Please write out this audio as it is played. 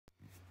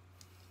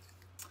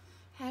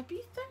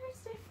Happy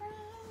Thursday,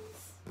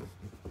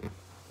 friends.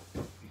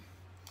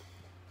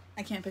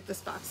 I can't pick this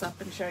box up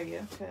and show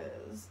you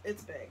because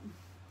it's big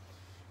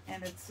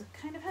and it's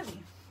kind of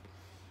heavy.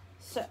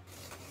 So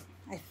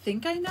I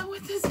think I know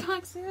what this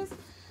box is,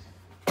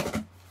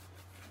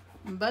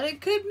 but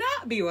it could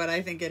not be what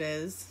I think it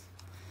is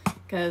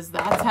because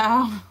that's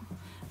how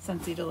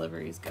Scentsy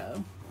deliveries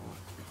go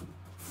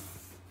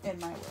in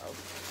my world.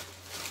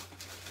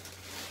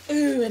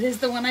 Ooh, it is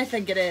the one I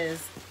think it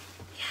is.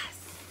 Yes.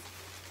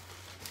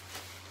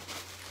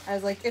 I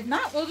was like, if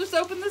not, we'll just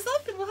open this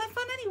up and we'll have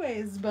fun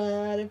anyways.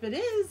 But if it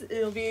is,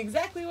 it'll be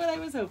exactly what I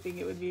was hoping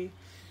it would be.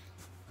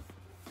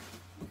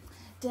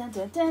 Dun,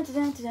 dun, dun,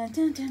 dun, dun,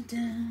 dun, dun,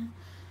 dun.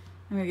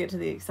 I'm going to get to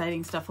the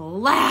exciting stuff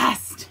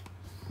last.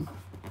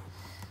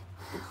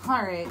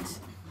 All right.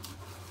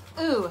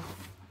 Ooh,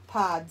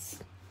 pods.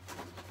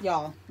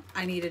 Y'all,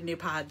 I needed new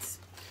pods.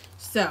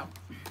 So,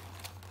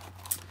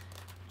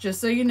 just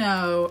so you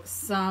know,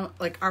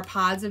 our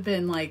pods have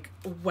been I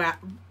was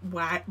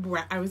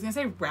going to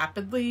say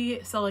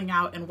rapidly selling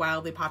out and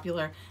wildly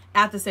popular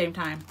at the same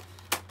time.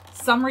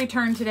 Some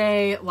returned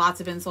today. Lots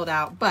have been sold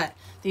out, but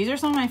these are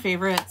some of my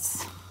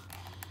favorites.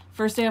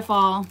 First day of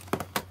fall.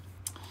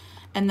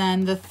 And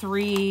then the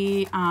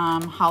 3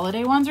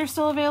 holiday ones are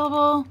still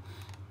available.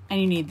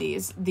 And you need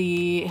these.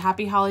 The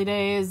Happy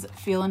Holidays,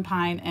 Feelin'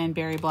 Pine, and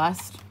Berry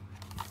Blessed.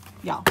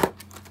 Y'all.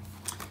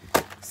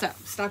 So,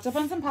 stocked up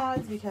on some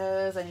pods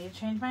because I need to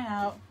change mine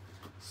out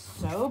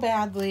so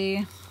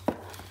badly.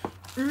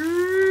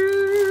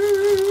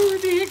 Ooh,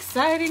 the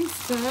exciting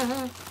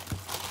stuff.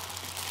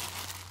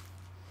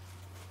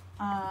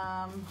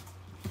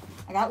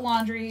 I got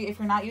laundry. If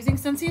you're not using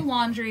Scentsy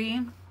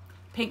laundry,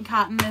 pink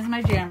cotton is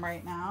my jam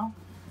right now.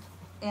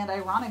 And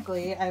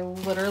ironically, I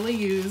literally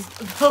used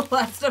the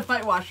last of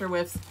my washer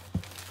whiffs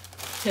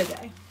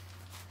today.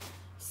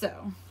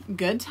 So,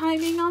 good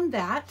timing on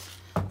that.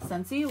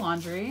 Scentsy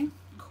laundry.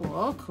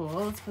 Cool, cool.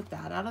 Let's put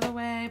that out of the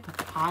way. Put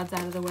the pods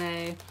out of the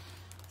way.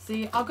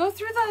 See, I'll go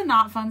through the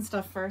not fun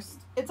stuff first.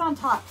 It's on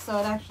top, so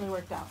it actually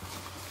worked out.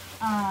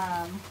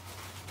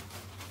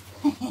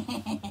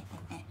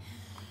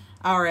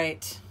 All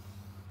right.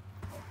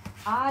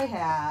 I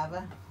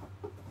have...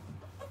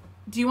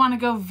 Do you want to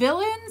go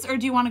villains or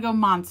do you want to go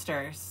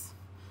monsters?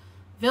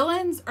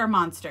 Villains or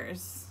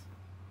monsters?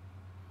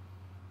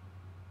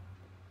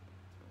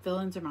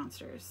 Villains or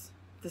monsters?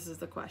 This is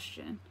the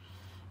question.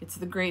 It's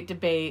the great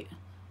debate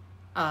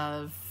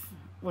of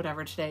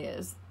whatever today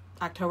is.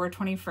 October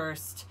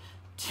 21st.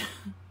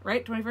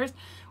 Right? 21st?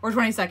 Or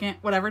 22nd.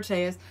 Whatever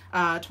today is.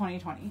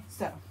 2020.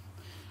 So,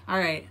 all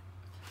right.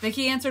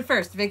 Vicky answered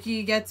first.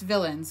 Vicky gets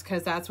villains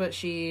because that's what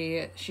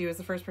she was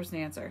the first person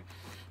to answer.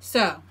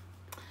 So,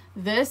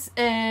 this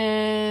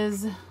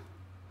is...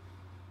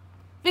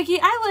 Vicky,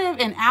 I live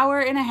an hour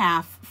and a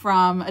half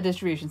from a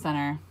distribution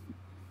center.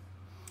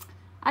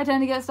 I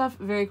tend to get stuff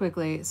very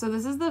quickly. So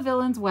this is the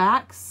Villains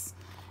Wax.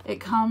 It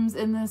comes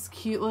in this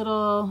cute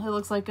little, it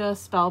looks like a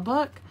spell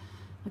book.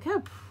 Look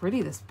how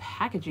pretty this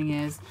packaging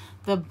is.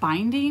 The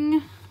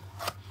binding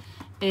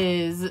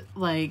is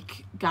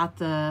like, got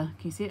the,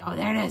 can you see it? Oh,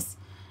 there it is.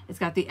 It's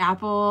got the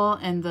apple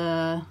and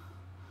the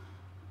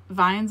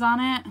vines on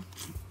it.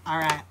 All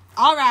right.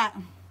 All right.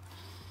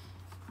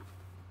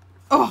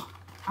 Oh,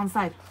 on the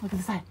side. Look at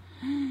the side.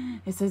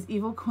 It says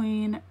Evil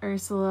Queen,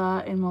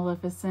 Ursula, and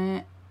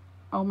Maleficent.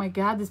 Oh my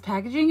God, this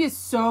packaging is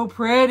so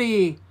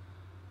pretty.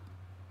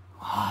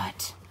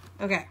 What?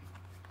 Okay.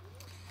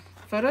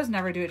 Photos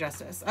never do it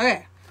justice.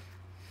 Okay.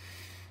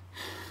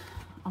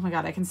 Oh my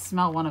God, I can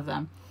smell one of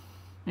them.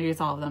 Maybe it's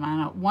all of them. I don't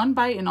know. One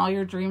bite and all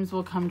your dreams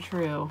will come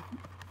true.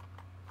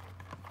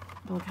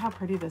 But look how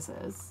pretty this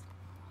is.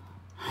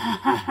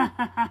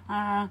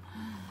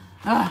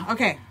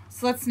 Okay,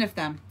 so let's sniff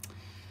them.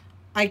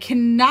 I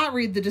cannot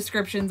read the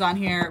descriptions on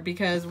here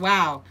because,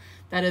 wow,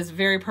 that is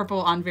very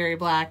purple on very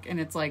black, and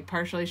it's like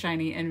partially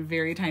shiny and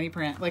very tiny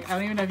print. Like, I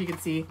don't even know if you can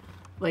see,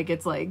 like,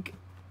 it's like,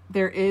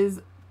 there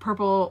is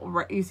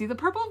purple, you see the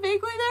purple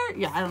vaguely there?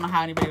 Yeah, I don't know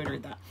how anybody would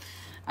read that.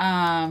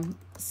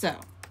 So,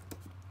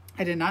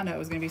 I did not know it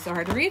was going to be so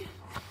hard to read.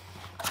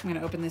 I'm going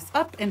to open this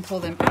up and pull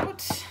them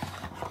out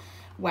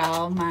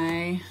while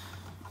my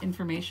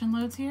information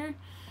loads here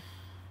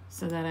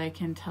so that I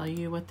can tell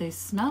you what they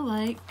smell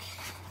like.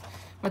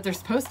 What they're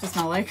supposed to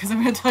smell like, because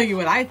I'm going to tell you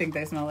what I think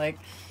they smell like.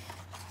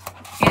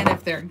 And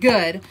if they're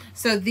good.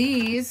 So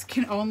these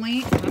can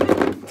only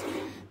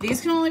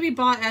be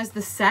bought as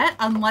the set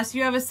unless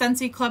you have a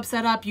Scentsy Club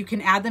set up. You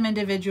can add them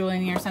individually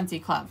in your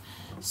Scentsy Club.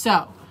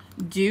 So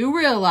do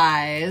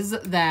realize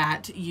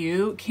that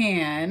you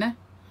can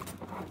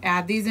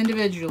add these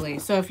individually.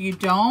 So if you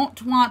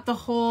don't want the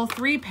whole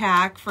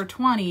 3-pack for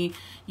 $20,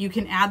 you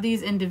can add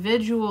these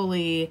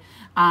individually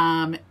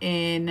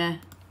in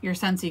your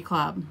Scentsy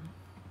Club.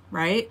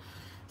 Right?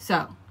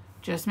 So,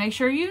 just make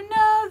sure you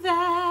know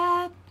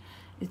that.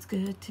 It's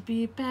good to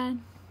be bad.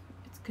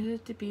 It's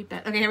good to be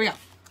bad. Okay, here we go.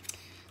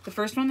 The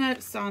first one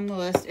that's on the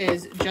list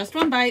is Just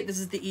One Bite. This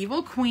is the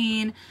Evil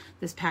Queen.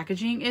 This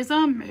packaging is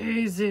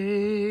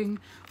amazing.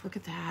 Look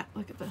at that.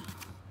 Look at the...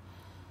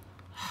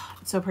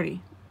 It's so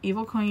pretty.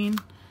 Evil Queen.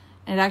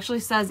 It actually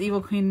says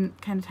Evil Queen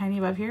kind of tiny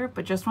above here,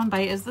 but just one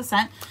bite is the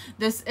scent.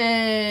 This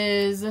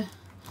is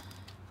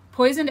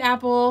Poisoned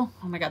Apple.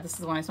 Oh my God, this is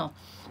the one I smelled.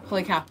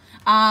 Holy cow.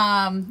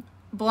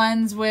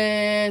 Blends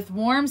with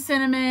warm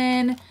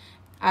cinnamon,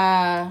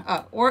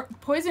 or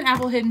poison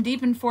apple hidden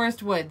deep in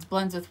forest woods.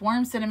 Blends with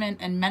warm cinnamon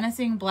and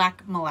menacing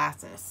black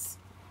molasses.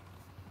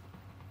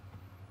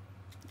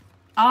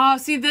 Oh,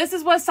 see, this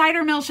is what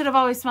cider mill should have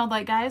always smelled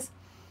like, guys.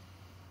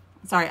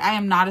 Sorry, I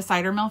am not a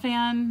cider mill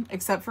fan,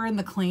 except for in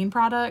the clean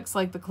products.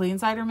 Like the clean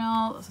cider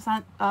mill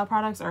scent,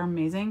 products are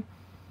amazing.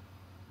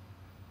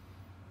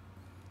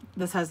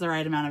 This has the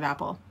right amount of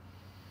apple.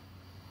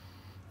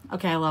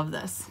 Okay, I love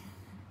this.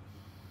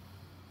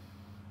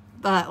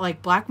 The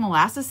like black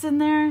molasses in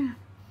there,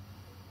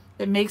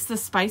 it makes the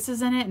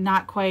spices in it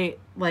not quite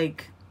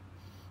like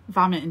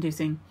vomit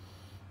inducing.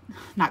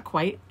 Not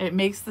quite. It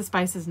makes the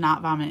spices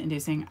not vomit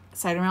inducing.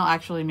 Cider mill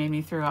actually made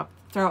me throw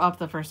up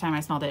the first time I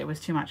smelled it. It was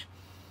too much.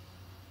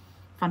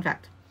 Fun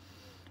fact.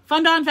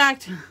 Fun Dawn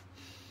fact.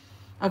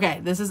 Okay,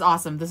 this is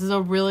awesome. This is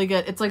a really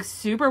good, it's like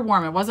super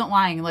warm. It wasn't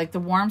lying. Like the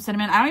warm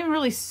cinnamon. I don't even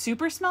really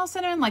super smell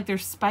cinnamon. Like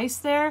there's spice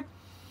there.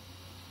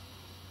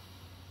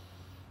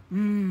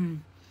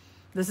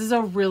 This is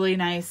a really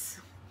nice,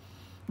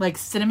 like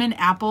cinnamon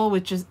apple,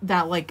 which is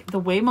that like the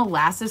way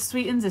molasses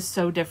sweetens is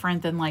so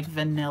different than like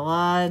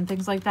vanilla and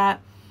things like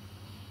that.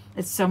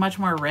 It's so much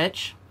more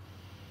rich.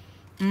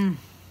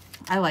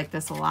 I like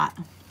this a lot.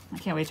 I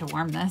can't wait to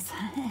warm this.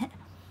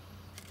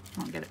 I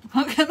won't get it.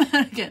 I'll come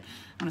out again.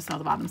 I'm going to smell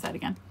the bottom side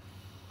again.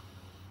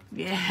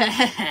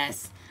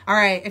 Yes. All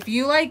right. If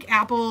you like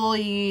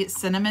appley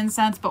cinnamon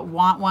scents, but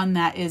want one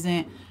that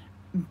isn't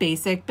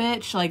basic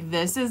bitch, like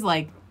this is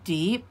like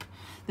deep.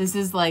 This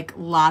is like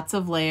lots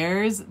of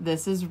layers.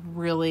 This is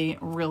really,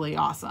 really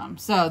awesome.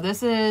 So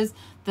this is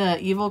the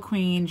Evil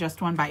Queen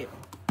Just One Bite.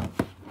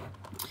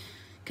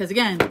 Because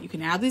again, you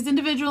can add these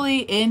individually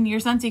in your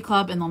Scentsy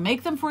Club and they'll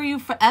make them for you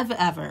forever,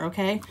 ever.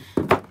 Okay.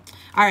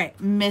 All right,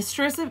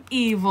 Mistress of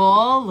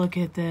Evil. Look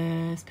at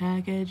this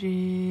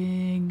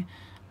packaging.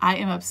 I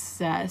am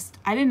obsessed.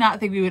 I did not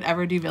think we would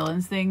ever do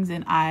villains things,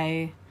 and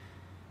I,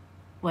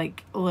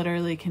 like,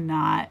 literally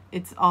cannot.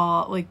 It's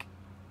all, like,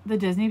 the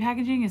Disney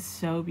packaging is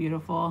so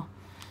beautiful.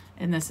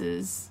 And this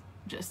is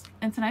just,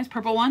 it's a nice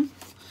purple one.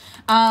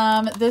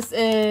 This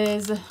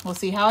is, we'll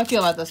see how I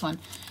feel about this one.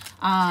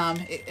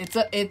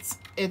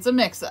 It's a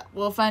mix-up.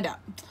 We'll find out.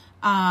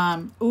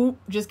 Ooh,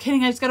 just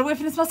kidding. I just got a whiff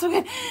and it smells so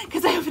good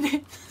because I opened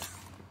it.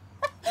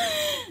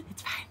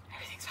 It's fine.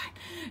 Everything's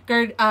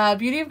fine.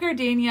 Beauty of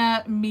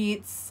Gardenia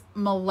meets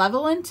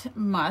Malevolent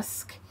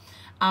Musk,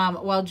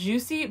 while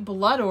juicy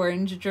blood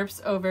orange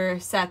drips over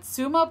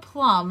Satsuma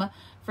Plum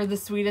for the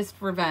sweetest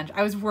revenge.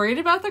 I was worried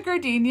about the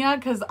gardenia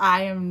because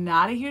I am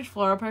not a huge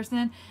floral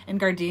person, and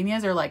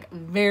gardenias are like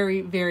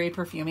very, very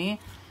perfumey.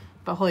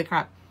 But holy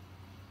crap.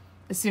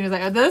 As soon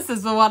as this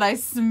is the one I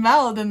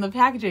smelled in the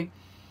packaging.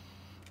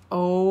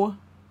 Oh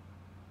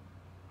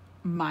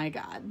my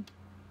God.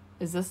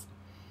 Is this...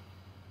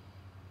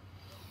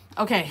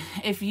 Okay,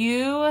 if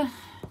you...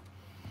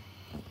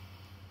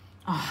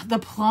 Oh, the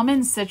plum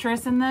and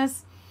citrus in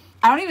this.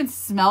 I don't even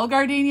smell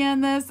gardenia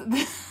in this.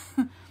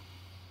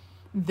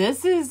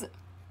 This is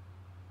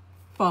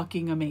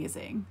fucking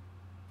amazing.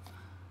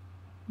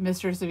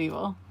 Mistress of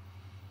Evil.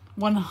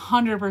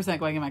 100%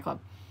 going in my club.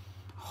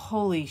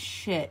 Holy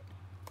shit.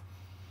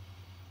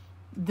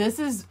 This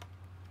is...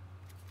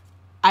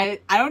 I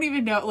don't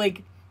even know,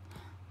 like,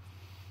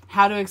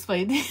 how to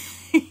explain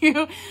to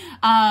you.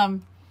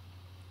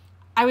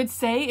 I would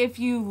say if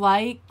you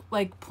like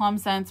plum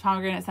scents,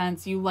 pomegranate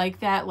scents, you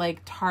like that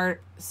like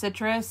tart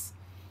citrus.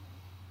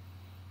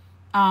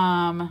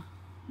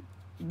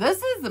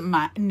 This is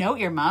my no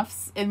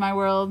earmuffs in my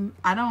world.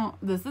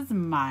 This is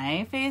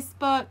my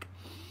Facebook.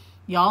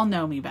 Y'all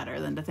know me better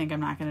than to think I'm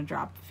not going to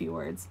drop a few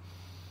words.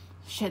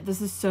 Shit,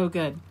 this is so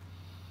good.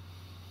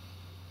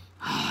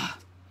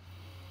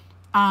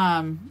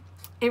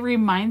 It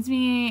reminds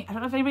me, I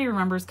don't know if anybody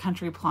remembers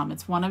Country Plum.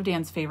 It's one of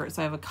Dan's favorites.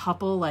 So I have a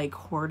couple like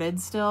hoarded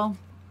still.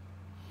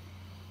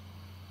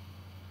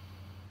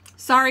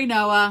 Sorry,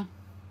 Noah.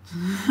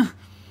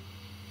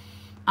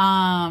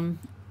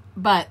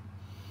 But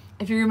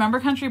if you remember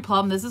Country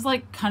Plum, this is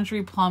like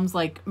Country Plum's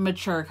like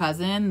mature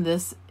cousin.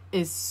 This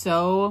is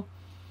so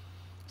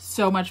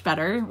much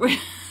better.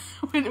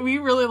 We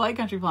really like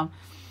Country Plum.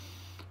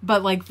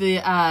 But like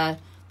the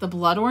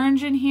blood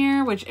orange in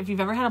here, which if you've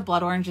ever had a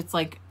blood orange, it's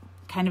like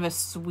kind of a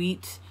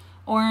sweet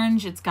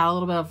orange. It's got a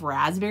little bit of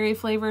raspberry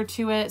flavor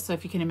to it. So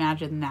if you can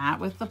imagine that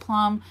with the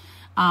plum,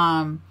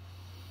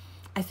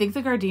 I think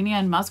the gardenia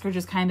and musk are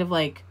just kind of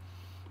like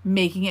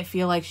making it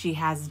feel like she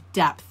has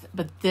depth,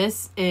 but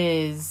this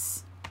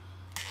is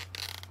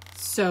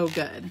so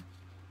good.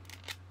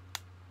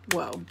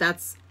 Whoa.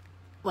 That's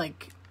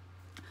like,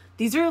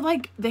 these are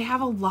like, they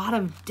have a lot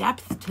of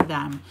depth to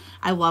them.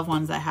 I love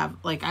ones that have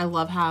like, I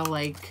love how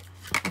like,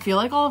 I feel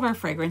like all of our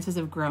fragrances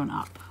have grown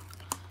up.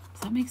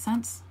 Does that make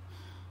sense?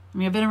 I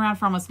mean, I've been around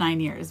for almost 9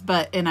 years,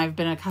 and I've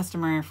been a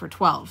customer for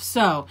 12.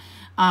 So,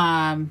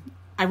 I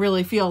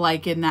really feel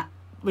like in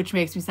which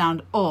makes me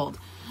sound old.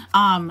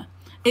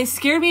 It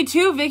scared me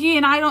too, Vicky,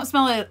 and I don't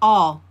smell it at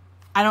all.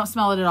 I don't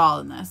smell it at all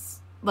in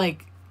this.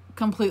 Like,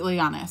 completely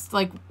honest.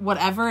 Like,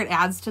 whatever it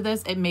adds to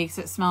this, it makes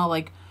it smell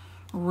like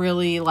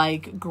really,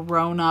 like,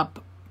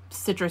 grown-up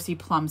citrusy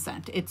plum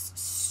scent. It's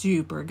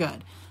super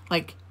good.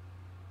 Like,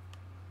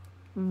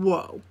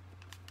 whoa.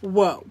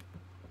 Whoa.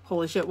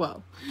 Holy shit,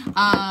 whoa.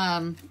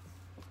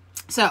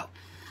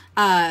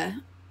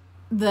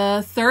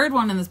 The third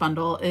one in this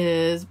bundle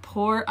is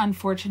Poor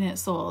Unfortunate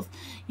Souls.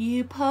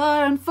 You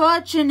poor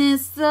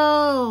unfortunate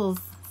souls.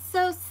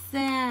 So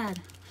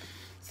sad.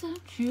 So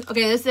true.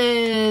 Okay, this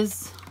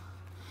is...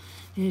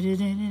 You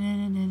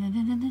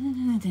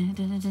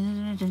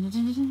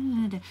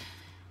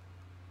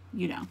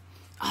know.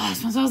 Oh, it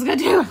smells so good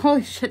too.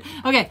 Holy shit.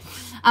 Okay.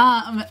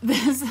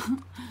 This...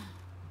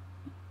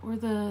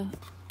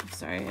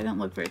 Sorry, I didn't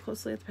look very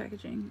closely at the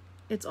packaging.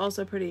 It's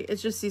also pretty.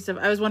 It's just sea stuff.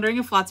 I was wondering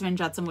if Flotsam and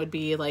Jetsam would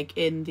be like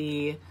in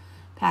the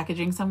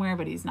packaging somewhere,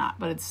 but he's not.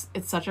 But it's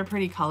such a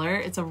pretty color.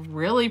 It's a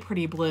really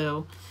pretty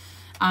blue.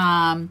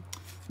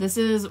 This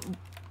is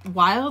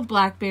wild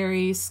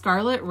blackberry,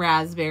 scarlet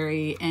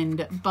raspberry,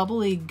 and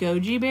bubbly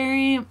goji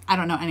berry. I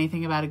don't know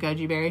anything about a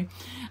goji berry.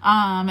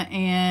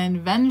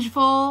 And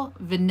vengeful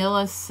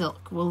vanilla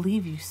silk will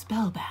leave you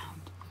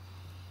spellbound.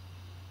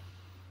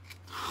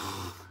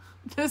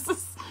 This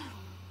is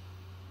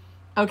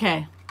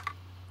okay.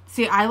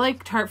 See, I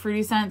like tart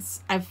fruity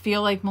scents. I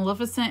feel like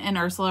Maleficent and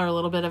Ursula are a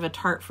little bit of a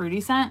tart fruity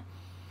scent.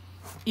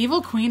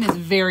 Evil Queen is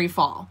very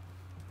fall.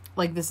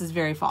 Like, this is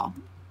very fall.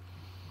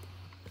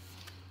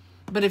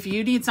 But if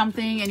you need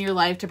something in your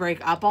life to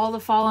break up all the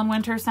fall and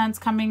winter scents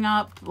coming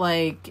up,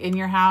 like, in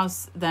your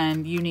house,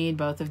 then you need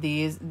both of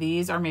these.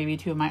 These are maybe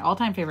two of my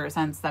all-time favorite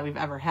scents that we've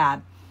ever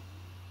had.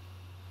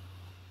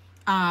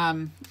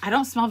 I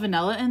don't smell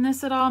vanilla in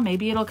this at all.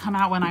 Maybe it'll come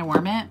out when I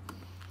warm it.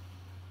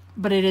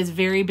 But it is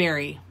very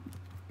berry.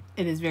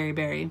 It is very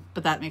berry,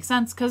 but that makes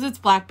sense because it's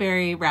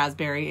blackberry,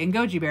 raspberry, and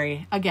goji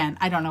berry. Again,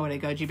 I don't know what a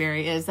goji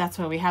berry is. That's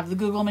why we have the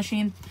Google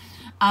machine.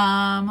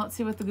 Let's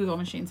see what the Google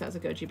machine says a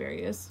goji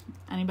berry is.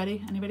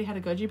 Anybody? Anybody had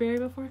a goji berry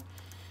before?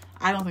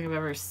 I don't think I've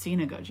ever seen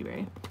a goji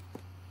berry.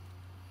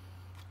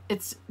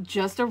 It's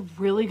just a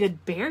really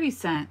good berry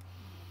scent,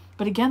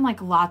 but again,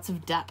 like lots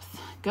of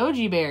depth.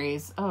 Goji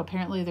berries. Oh,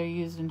 apparently they're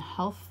used in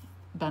health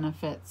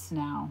benefits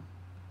now.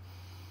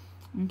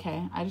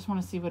 Okay, I just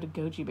want to see what a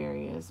goji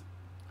berry is.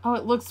 Oh,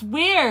 it looks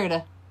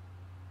weird.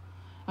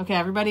 Okay,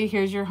 everybody,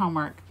 here's your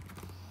homework.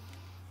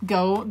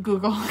 Go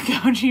Google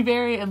goji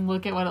berry and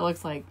look at what it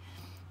looks like.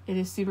 It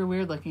is super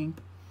weird looking.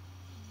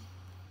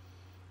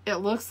 It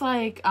looks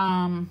like,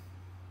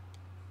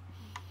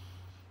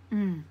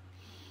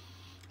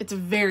 it's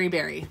very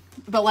berry,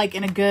 but like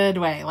in a good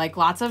way, like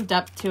lots of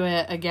depth to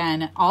it.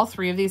 Again, all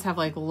three of these have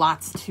like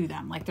lots to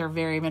them. Like they're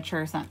very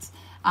mature scents.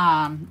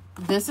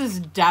 This is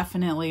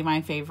definitely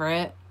my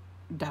favorite.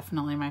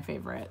 Definitely my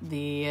favorite.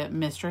 The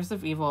Mistress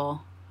of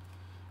Evil,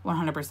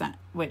 100%,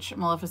 which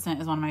Maleficent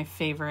is one of my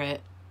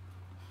favorite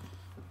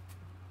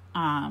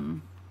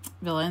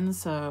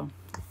villains, so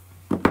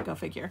go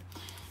figure.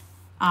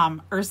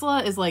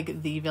 Ursula is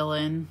like the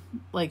villain.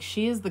 Like,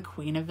 she is the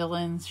queen of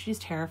villains. She's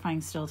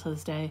terrifying still to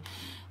this day.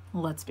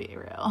 Let's be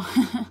real.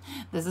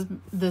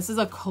 This is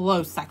a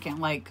close second.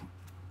 Like,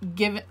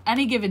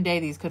 any given day,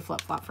 these could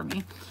flip-flop for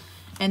me.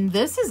 And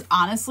this is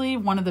honestly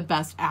one of the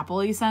best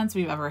apple-y scents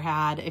we've ever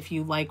had. If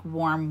you like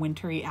warm,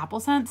 wintry apple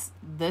scents,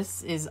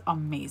 this is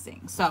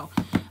amazing. So,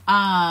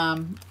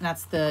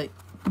 that's the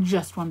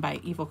Just One by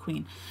Evil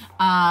Queen.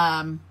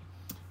 Goji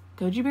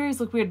berries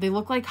look weird. They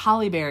look like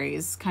holly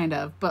berries, kind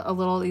of, but a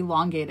little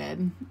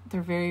elongated.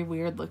 They're very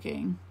weird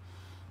looking.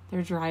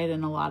 They're dried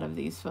in a lot of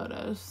these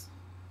photos.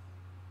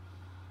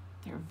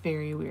 They're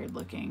very weird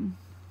looking.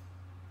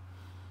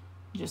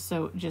 Just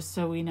so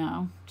we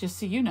know. Just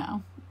so you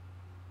know.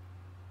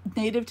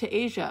 Native to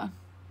Asia.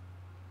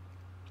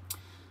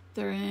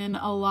 They're in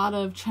a lot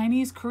of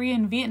Chinese,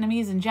 Korean,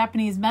 Vietnamese, and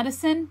Japanese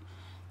medicine.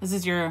 This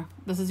is your,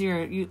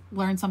 you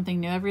learn something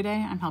new every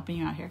day. I'm helping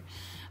you out here.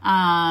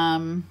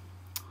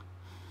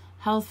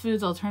 Health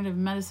foods, alternative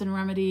medicine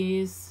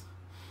remedies.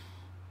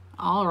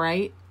 All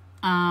right.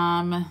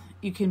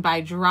 You can buy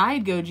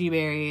dried goji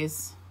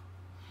berries.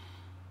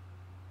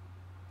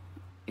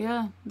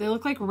 Yeah, they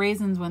look like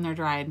raisins when they're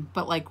dried,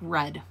 but like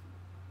red.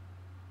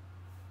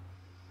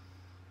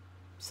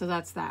 So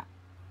that's that.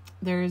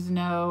 There's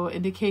no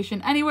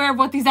indication anywhere of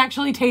what these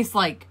actually taste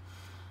like.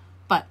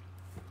 But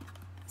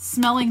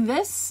smelling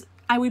this,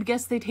 I would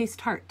guess they taste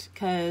tart,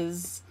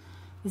 because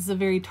this is a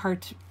very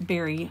tart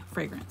berry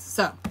fragrance.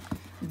 So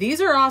these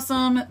are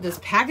awesome. This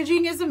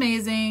packaging is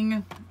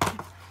amazing.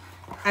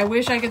 I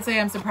wish I could say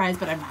I'm surprised,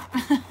 but I'm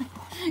not.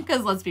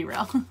 Because let's be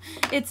real.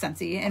 It's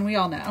Scentsy, and we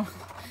all know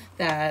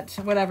that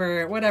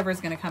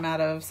whatever's going to come out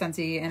of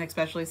Scentsy, and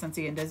especially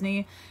Scentsy and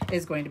Disney,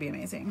 is going to be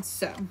amazing.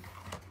 So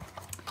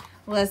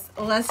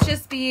let's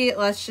just be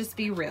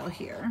real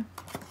here.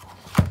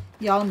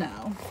 Y'all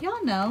know.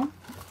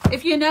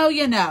 If you know,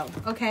 you know.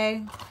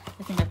 Okay.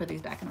 I think I put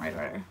these back in the right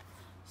order.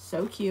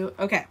 So cute.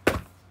 Okay.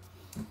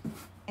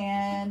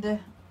 And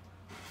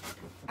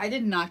I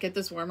did not get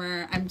this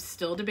warmer. I'm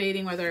still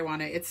debating whether I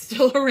want it. It's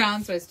still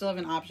around, so I still have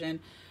an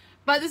option.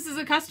 But this is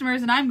a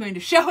customer's, and I'm going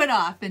to show it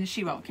off, and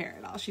she won't care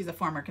at all. She's a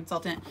former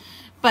consultant.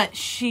 But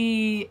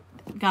she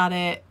got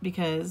it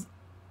because,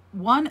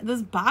 one,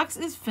 this box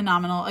is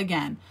phenomenal.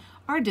 Again,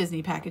 our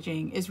Disney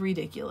packaging is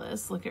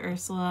ridiculous. Look at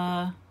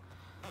Ursula.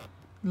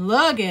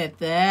 Look at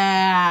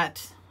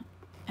that.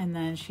 And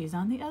then she's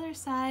on the other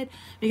side.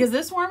 Because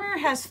this warmer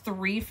has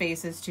 3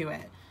 faces to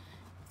it.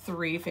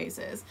 3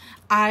 faces.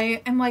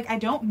 I am like, I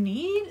don't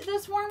need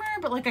this warmer,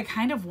 but like I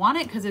kind of want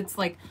it because it's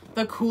like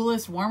the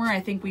coolest warmer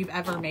I think we've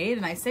ever made.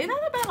 And I say that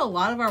about a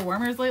lot of our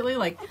warmers lately.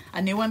 Like a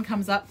new one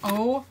comes up.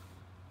 Oh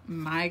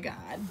my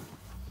God.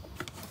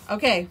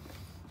 Okay.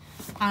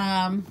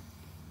 All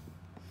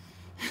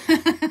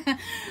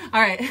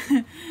right.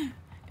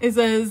 It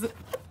says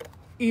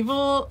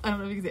evil. I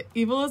don't know if you can say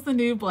evil is the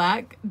new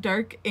black,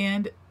 dark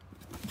and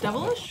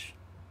devilish,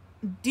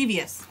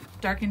 devious,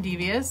 dark and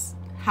devious.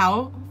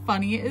 How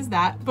funny is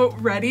that? But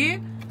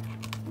ready?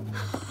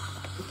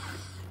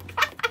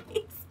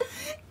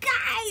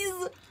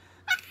 Guys,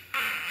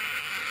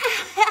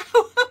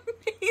 how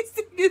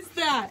amazing is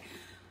that?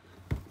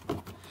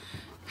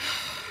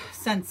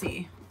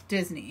 Scentsy,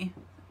 Disney.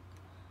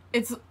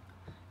 It's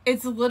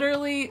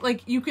literally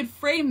like you could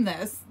frame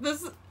this.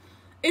 This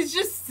is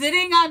just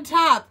sitting on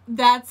top.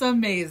 That's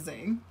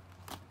amazing.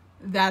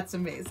 That's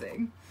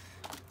amazing.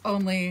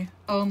 Only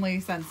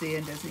Scentsy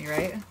and Disney,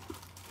 right?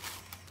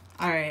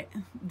 All right,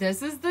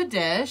 this is the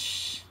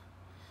dish.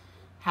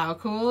 How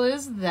cool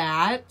is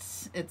that?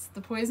 It's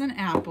the poison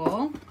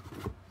apple.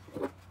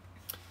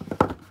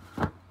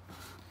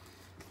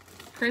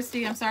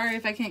 Christy, I'm sorry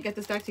if I can't get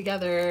this back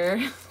together.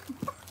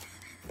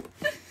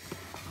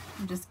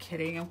 I'm just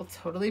kidding. I will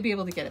totally be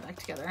able to get it back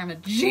together. I'm a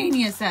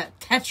genius at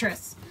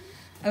Tetris.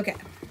 Okay.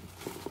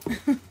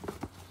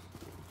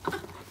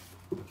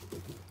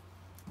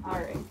 All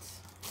right.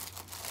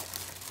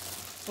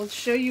 Let's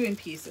show you in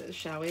pieces,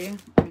 shall we?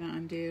 I'm gonna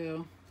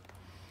undo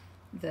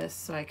this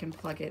so I can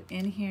plug it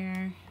in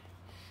here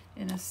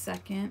in a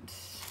second.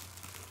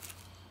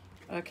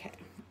 Okay.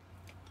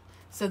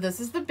 So this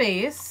is the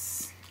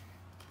base,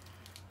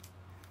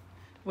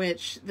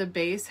 which the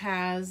base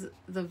has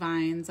the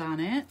vines on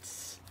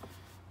it.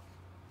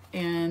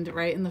 And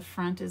right in the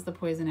front is the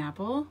poison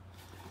apple.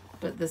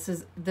 But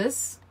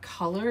this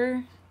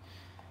color,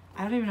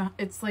 I don't even know.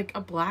 It's like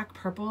a black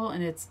purple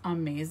and it's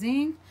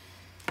amazing.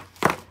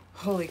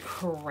 Holy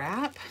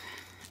crap.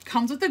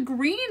 Comes with a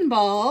green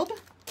bulb.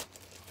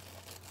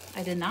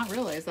 I did not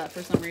realize that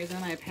for some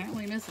reason. I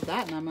apparently missed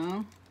that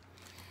memo.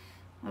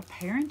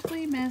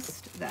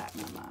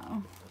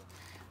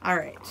 All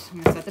right,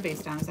 I'm gonna set the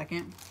base down a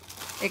second.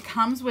 It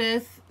comes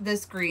with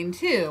this green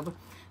tube.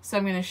 So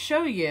I'm gonna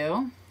show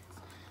you.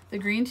 The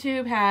green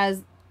tube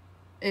has,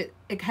 it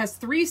has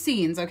 3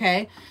 scenes,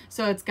 okay?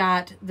 So it's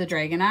got the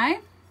dragon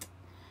eye,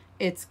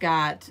 it's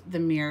got the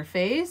mirror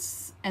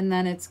face, and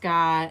then it's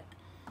got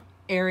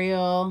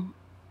Ariel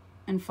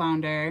and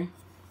Flounder.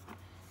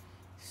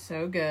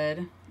 So good.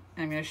 And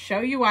I'm going to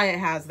show you why it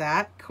has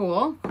that.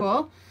 Cool.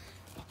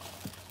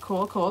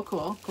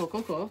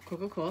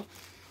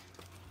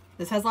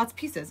 This has lots of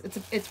pieces.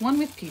 It's one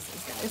with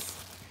pieces, guys.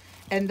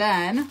 And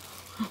then,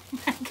 oh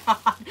my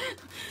God.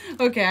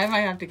 Okay, I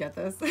might have to get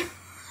this. This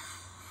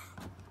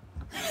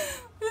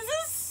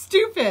is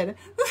stupid.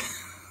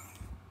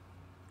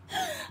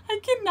 I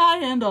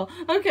cannot handle.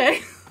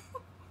 Okay.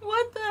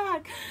 What the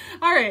heck?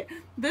 All right.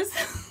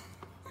 This,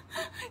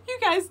 you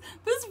guys,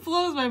 this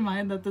blows my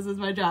mind that this is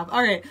my job.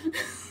 All right.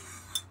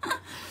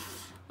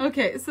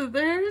 Okay, so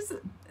there's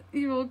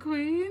Evil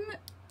Queen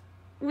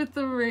with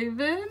the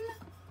raven.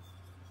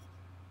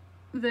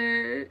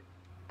 There,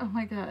 oh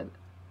my God.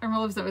 I'm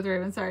all upset with the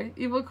raven, sorry.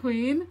 Evil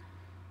Queen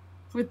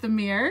with the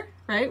mirror,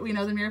 right? We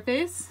know the mirror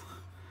face.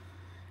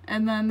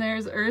 And then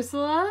there's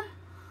Ursula.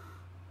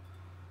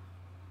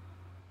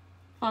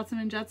 Flotsam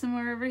and Jetsam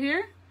are over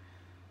here.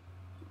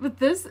 But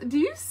this, do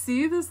you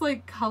see this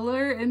like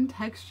color and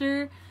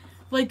texture?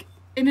 Like,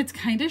 and it's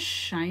kind of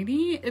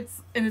shiny.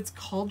 It's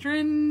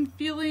cauldron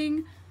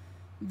feeling.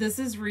 This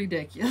is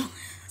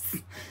ridiculous.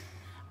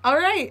 All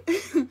right.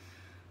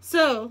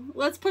 So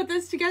let's put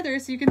this together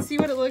so you can see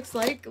what it looks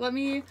like. Let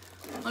me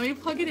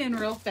plug it in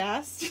real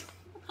fast.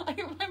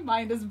 My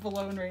mind is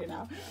blown right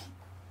now.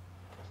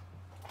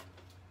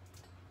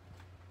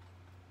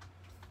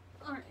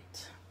 All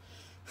right.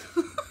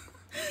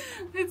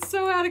 It's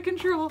so out of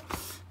control.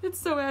 It's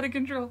so out of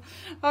control.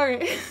 All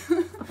right.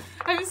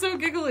 I'm so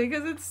giggly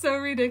because it's so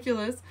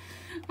ridiculous.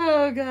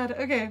 Oh God.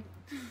 Okay.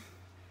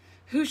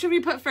 Who should we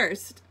put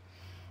first?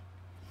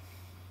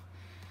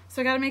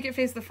 So I got to make it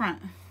face the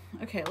front.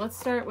 Okay, let's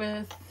start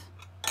with,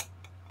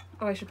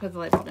 oh, I should put the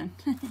light bulb in.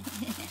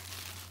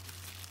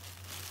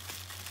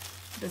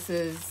 This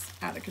is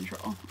out of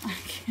control.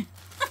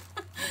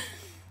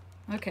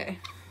 Okay.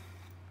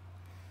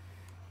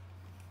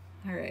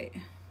 All right.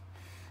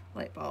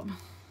 Light bulb.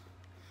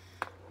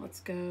 Let's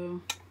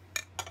go.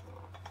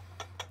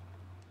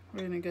 We're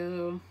going to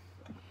go,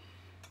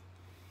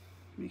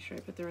 make sure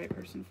I put the right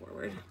person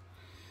forward.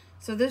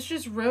 So this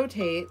just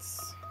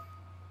rotates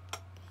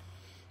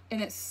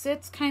And it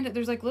sits kind of,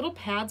 there's like little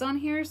pads on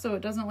here so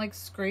it doesn't like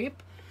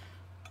scrape.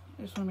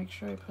 I just want to make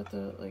sure I put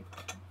the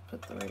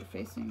right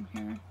facing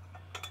here.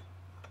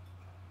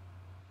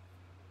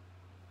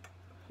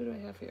 Who do I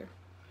have here?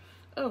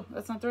 Oh,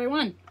 that's not the right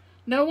one.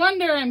 No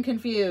wonder I'm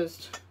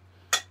confused.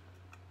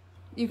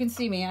 You can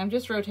see me. I'm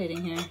just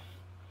rotating here.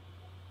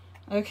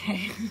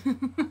 Okay.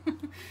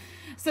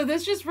 So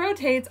this just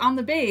rotates on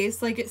the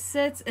base, like it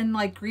sits, and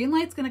like green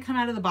light's going to come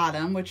out of the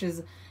bottom, which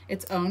is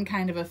its own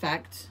kind of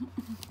effect.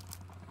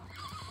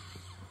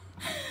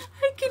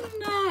 I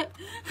cannot.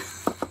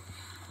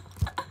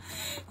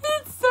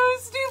 It's so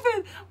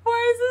stupid.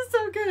 Why is this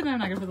so good? I'm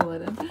not going to put the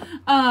lid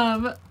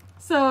in.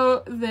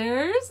 So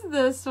there's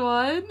this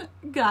one.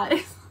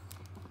 Guys,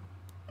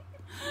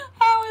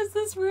 how is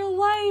this real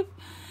life?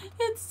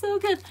 It's so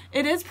good.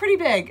 It is pretty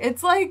big.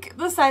 It's like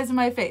the size of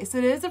my face.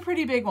 It is a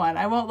pretty big one.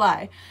 I won't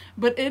lie.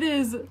 But it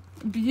is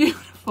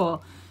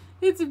beautiful.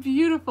 It's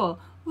beautiful.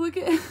 Look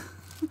at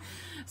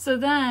So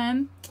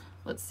then,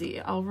 let's see.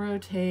 I'll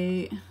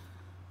rotate.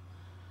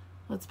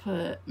 Let's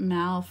put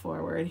Mal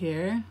forward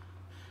here.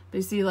 But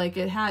you see, like,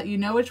 you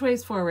know which way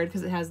is forward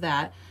because it has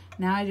that.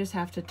 Now I just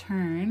have to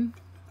turn.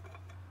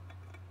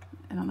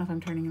 I don't know if I'm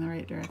turning in the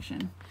right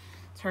direction.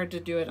 It's hard to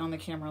do it on the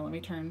camera. Let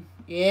me turn.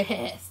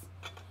 Yes.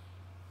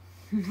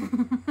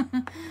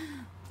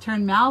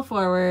 Turn Mal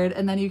forward,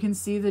 and then you can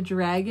see the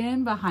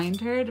dragon behind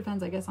her.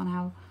 Depends, I guess,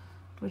 on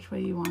which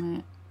way you want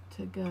it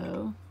to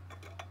go.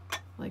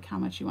 Like how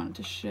much you want it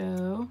to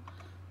show.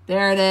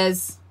 There it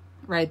is.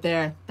 Right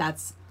there.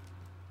 That's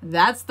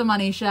the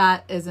money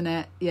shot, isn't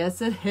it?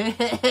 Yes, it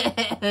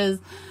is.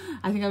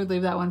 I think I would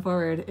leave that one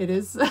forward. It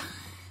is.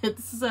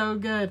 It's so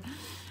good.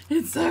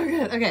 It's so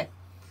good. Okay.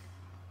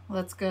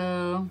 Let's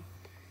go.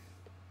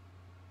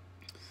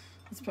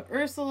 Let's put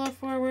Ursula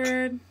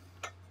forward.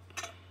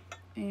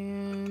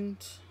 And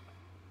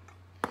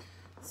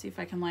see if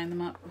I can line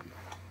them up.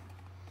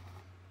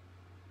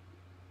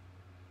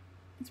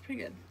 It's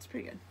pretty good. It's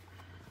pretty good.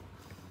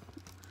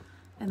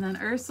 And then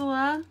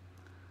Ursula,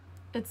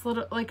 it's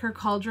little like her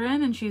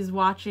cauldron, and she's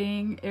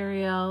watching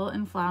Ariel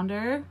and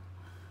Flounder.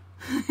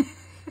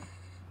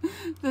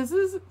 This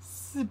is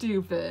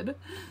stupid.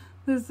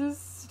 This is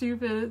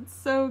stupid. It's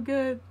so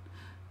good.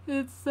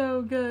 It's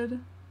so good.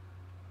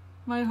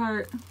 My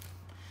heart.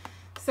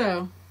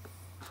 So,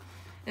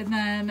 and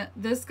then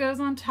this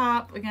goes on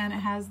top. Again, it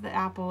has the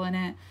apple in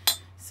it.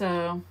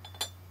 So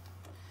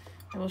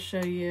I will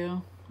show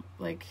you,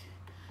 like,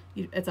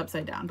 it's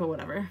upside down, but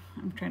whatever.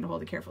 I'm trying to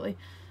hold it carefully.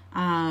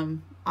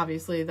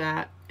 Obviously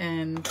that,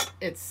 and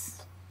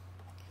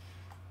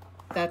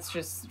that's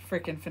just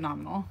freaking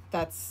phenomenal.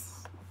 That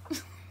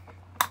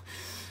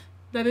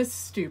is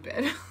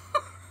stupid.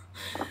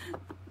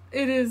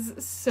 It is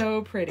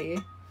so pretty.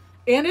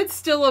 And it's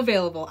still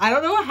available. I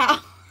don't know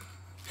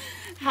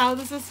how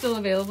this is still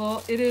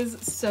available. It is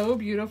so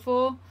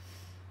beautiful.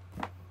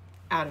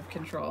 Out of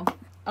control.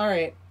 All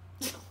right.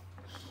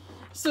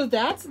 So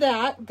that's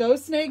that. Go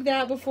snag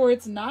that before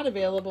it's not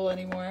available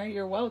anymore.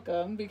 You're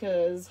welcome,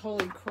 because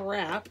holy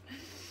crap.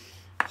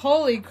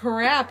 Holy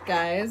crap,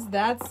 guys.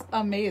 That's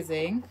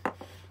amazing. I'm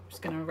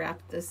just going to wrap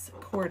this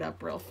cord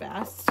up real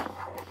fast.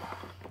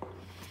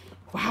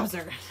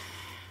 Wowzer.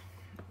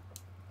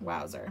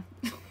 Wowzer.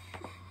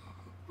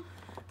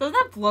 Doesn't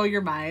that blow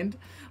your mind?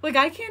 Like,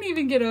 I can't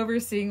even get over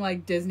seeing,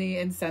 like, Disney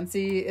and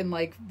Scentsy in,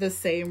 like, the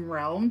same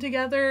realm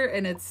together,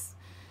 and it's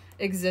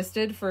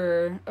existed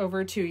for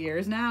over 2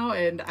 years now,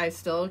 and I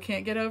still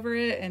can't get over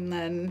it, and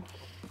then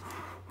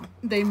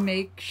they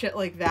make shit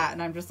like that,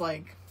 and I'm just,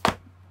 like,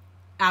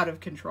 out of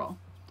control.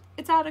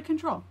 It's out of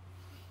control.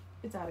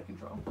 It's out of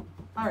control.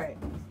 All right.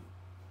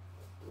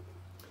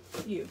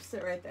 You,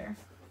 sit right there.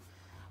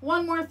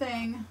 One more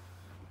thing.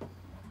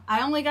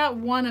 I only got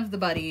one of the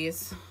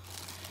buddies,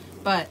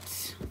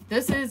 but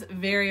this is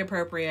very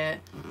appropriate.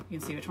 You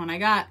can see which one I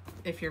got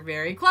if you're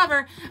very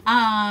clever.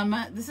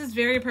 This is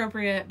very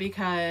appropriate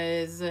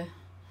because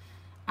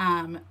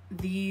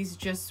these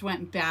just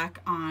went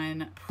back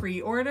on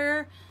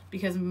pre-order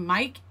because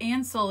Mike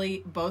and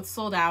Sully both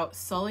sold out.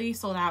 Sully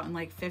sold out in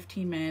like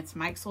 15 minutes.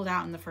 Mike sold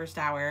out in the first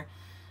hour.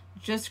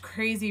 Just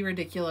crazy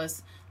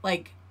ridiculous.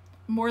 Like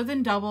more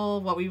than double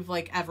what we've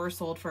like ever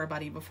sold for a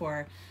buddy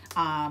before.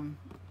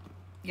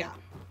 Yeah.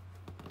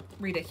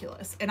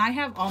 Ridiculous. And I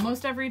have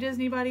almost every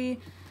Disney buddy.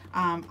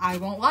 I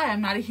won't lie, I'm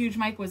not a huge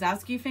Mike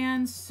Wazowski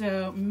fan,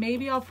 so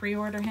maybe I'll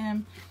pre-order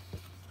him.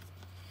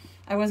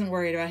 I wasn't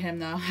worried about him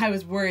though. I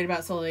was worried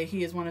about Sully.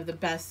 He is one of the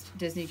best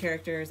Disney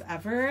characters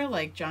ever.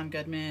 Like John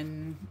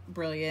Goodman,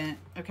 brilliant.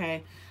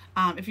 Okay.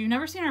 If you've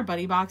never seen our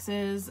buddy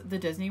boxes, the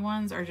Disney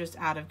ones are just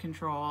out of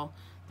control.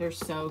 They're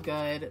so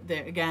good.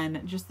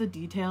 Again, just the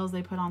details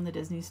they put on the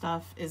Disney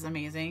stuff is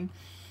amazing.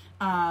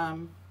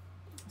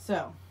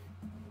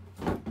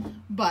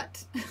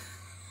 But this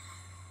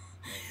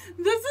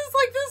is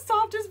like the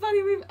softest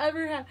buddy we've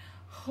ever had.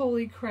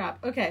 Holy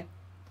crap. Okay.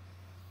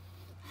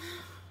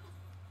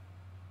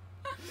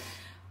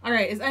 All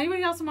right. Is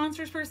anybody else a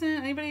Monsters person?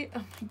 Anybody?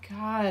 Oh my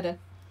God.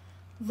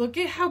 Look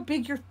at how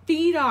big your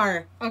feet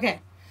are.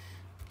 Okay.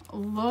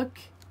 Look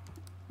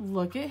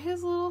Look at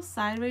his little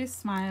sideways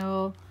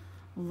smile.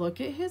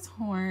 Look at his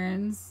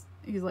horns.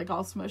 He's like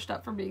all smushed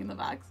up from being in the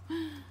box.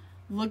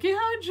 Look at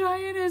how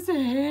giant his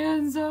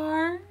hands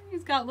are.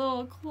 He's got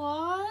little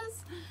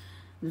claws.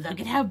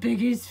 Look at how big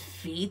his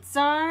feet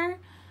are.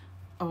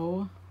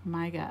 Oh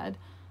my God.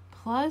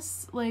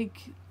 Plus,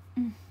 like,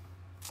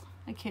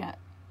 I can't.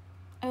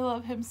 I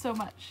love him so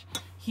much.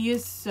 He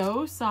is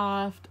so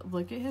soft.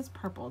 Look at his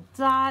purple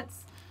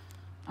dots.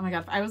 Oh my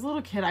God. If I was a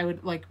little kid, I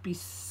would like be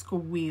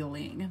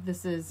squealing.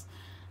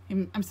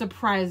 I'm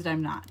surprised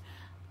I'm not.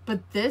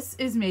 But this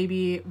is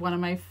maybe one of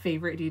my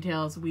favorite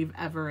details we've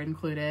ever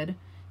included.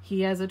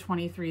 He has a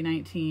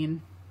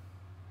 2319.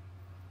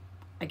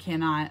 I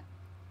cannot.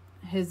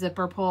 His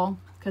zipper pull,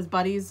 because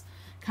buddies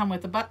come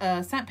with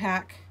a scent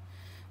pack.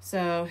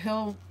 So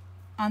he'll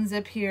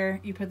unzip here.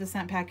 You put the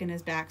scent pack in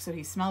his back so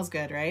he smells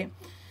good, right?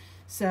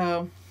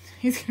 So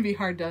he's going to be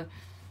hard to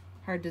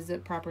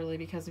zip properly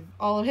because of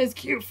all of his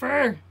cute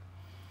fur.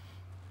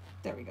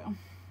 There we go.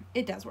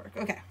 It does work.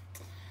 Okay.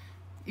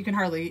 You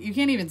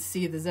can't even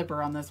see the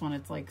zipper on this one.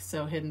 It's like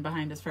so hidden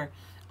behind his fur.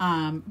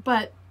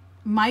 But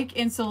Mike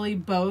and Sully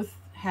both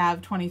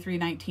have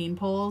 2319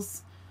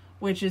 pulls,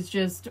 which is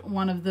just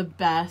one of the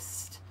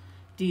best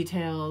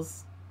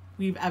details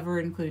we've ever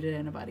included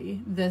in a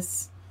buddy.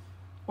 This,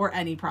 or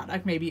any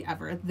product maybe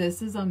ever.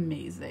 This is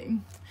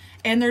amazing.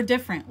 And they're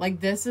different.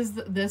 Like this is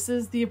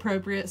the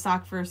appropriate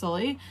sock for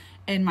Sully,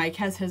 and Mike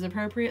has his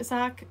appropriate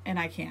sock, and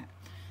I can't.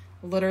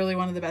 Literally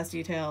one of the best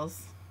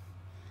details.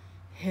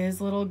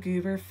 His little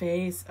goober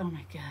face. Oh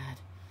my God.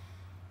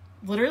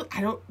 Literally,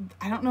 I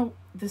don't know.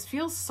 This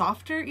feels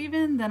softer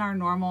even than our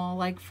normal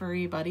like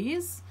furry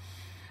buddies.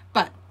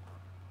 But,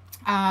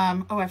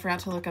 oh, I forgot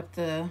to look up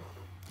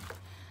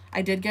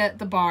I did get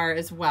the bar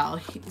as well.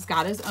 He's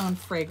got his own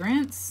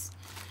fragrance.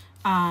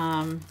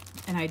 And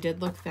I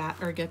did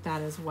get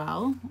that as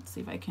well. Let's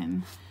see if I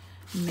can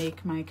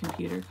make my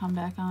computer come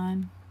back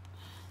on.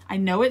 I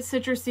know it's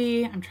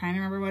citrusy. I'm trying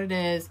to remember what it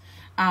is.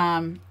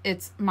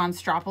 It's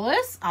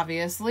Monstropolis,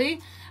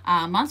 obviously.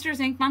 Monsters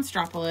Inc.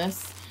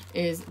 Monstropolis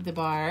is the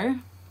bar.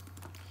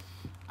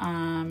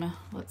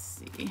 Let's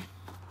see.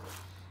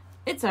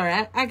 It's all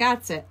right. I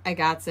got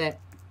it.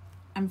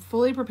 I'm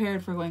fully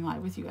prepared for going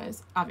live with you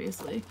guys,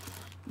 obviously.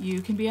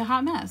 You can be a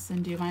hot mess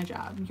and do my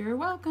job. You're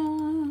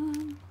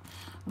welcome.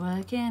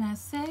 What can I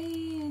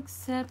say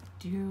except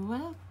you're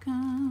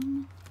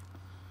welcome?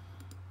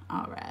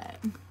 All right.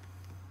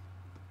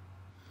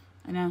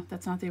 I know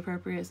that's not the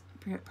appropriate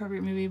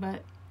movie,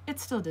 but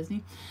it's still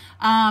Disney.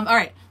 All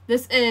right.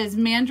 This is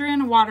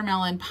mandarin,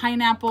 watermelon,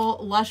 pineapple,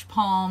 lush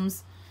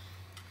palms.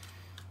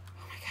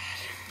 Oh my God.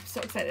 I'm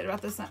so excited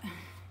about this.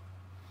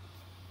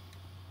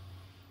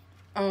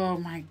 Oh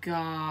my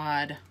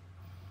God.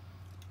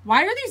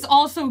 Why are these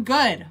all so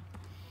good?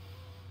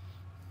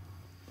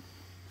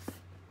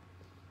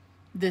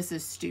 This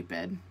is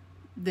stupid.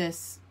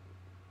 This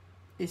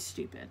is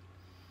stupid.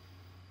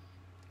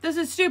 This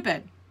is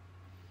stupid.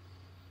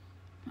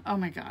 Oh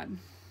my God.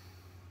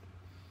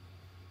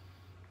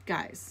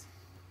 Guys.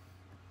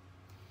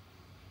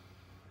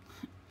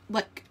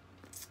 Like,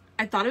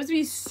 I thought it was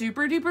going to be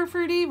super duper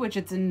fruity, which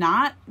it's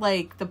not.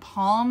 Like, the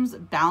palms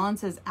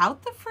balances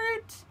out the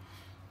fruit.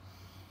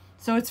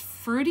 So it's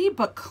fruity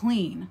but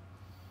clean.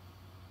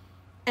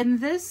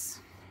 And this,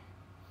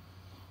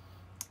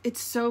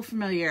 it's so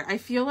familiar. I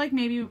feel like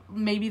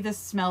maybe this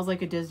smells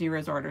like a Disney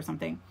resort or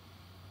something.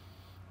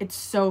 It's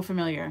so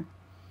familiar.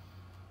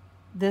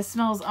 This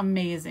smells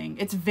amazing.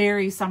 It's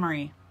very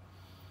summery.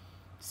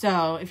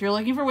 So if you're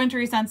looking for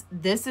wintry scents,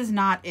 this is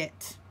not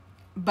it.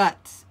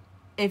 But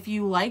if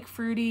you like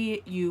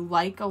fruity, you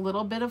like a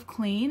little bit of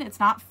clean. It's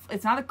not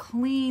a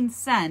clean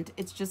scent.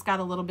 It's just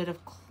got a little bit of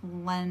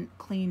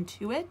clean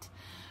to it.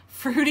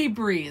 Fruity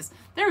breeze.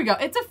 There we go.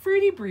 It's a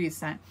fruity breeze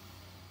scent.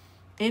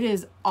 It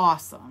is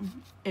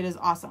awesome. It is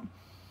awesome.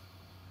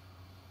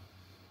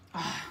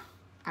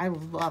 I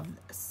love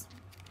this.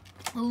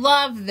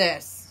 Love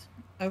this.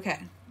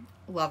 Okay.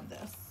 Love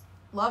this.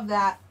 Love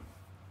that.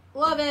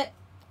 Love it.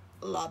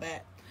 Love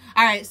it.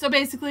 All right. So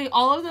basically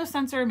all of those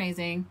scents are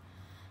amazing.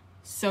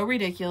 So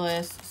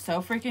ridiculous.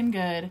 So freaking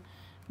good.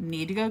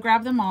 Need to go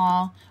grab them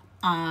all.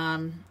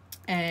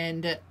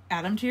 And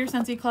add them to your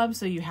Scentsy Club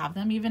so you have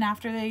them even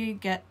after they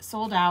get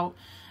sold out.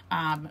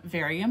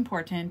 Very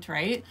important,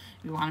 right?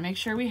 We want to make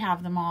sure we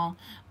have them all.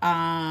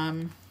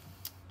 I'm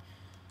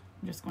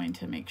just going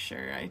to make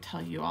sure I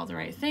tell you all the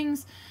right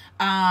things.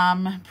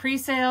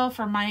 Pre-sale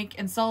for Mike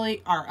and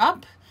Sully are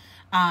up.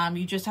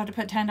 You just have to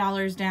put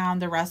 $10 down.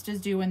 The rest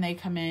is due when they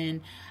come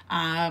in.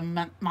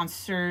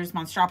 Monstropolis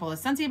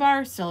Scentsy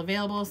Bar, still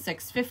available,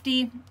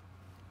 $6.50.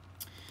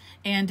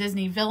 And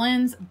Disney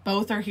Villains,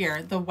 both are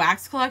here. The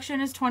wax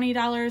collection is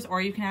 $20,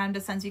 or you can add them to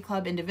Scentsy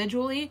Club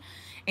individually.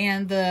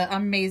 And the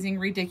amazing,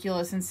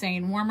 ridiculous,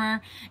 insane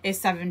warmer is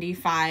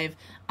 $75,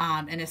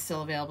 and is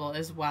still available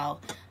as well.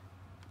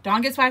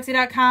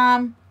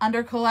 DawnGetsWaxy.com,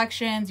 under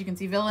collections, you can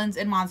see Villains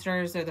and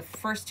Monsters. They're the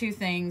first two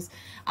things.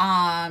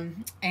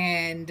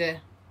 And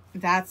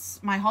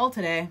that's my haul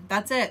today.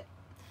 That's it.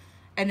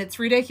 And it's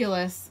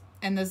ridiculous.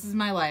 And this is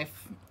my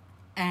life.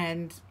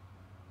 And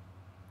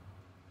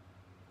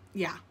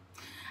yeah.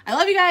 I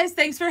love you guys.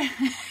 Thanks for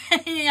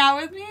hanging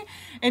out with me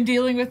and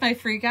dealing with my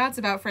freakouts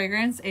about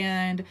fragrance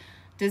and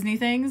Disney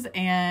things.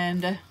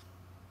 And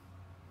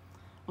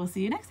we'll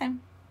see you next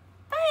time.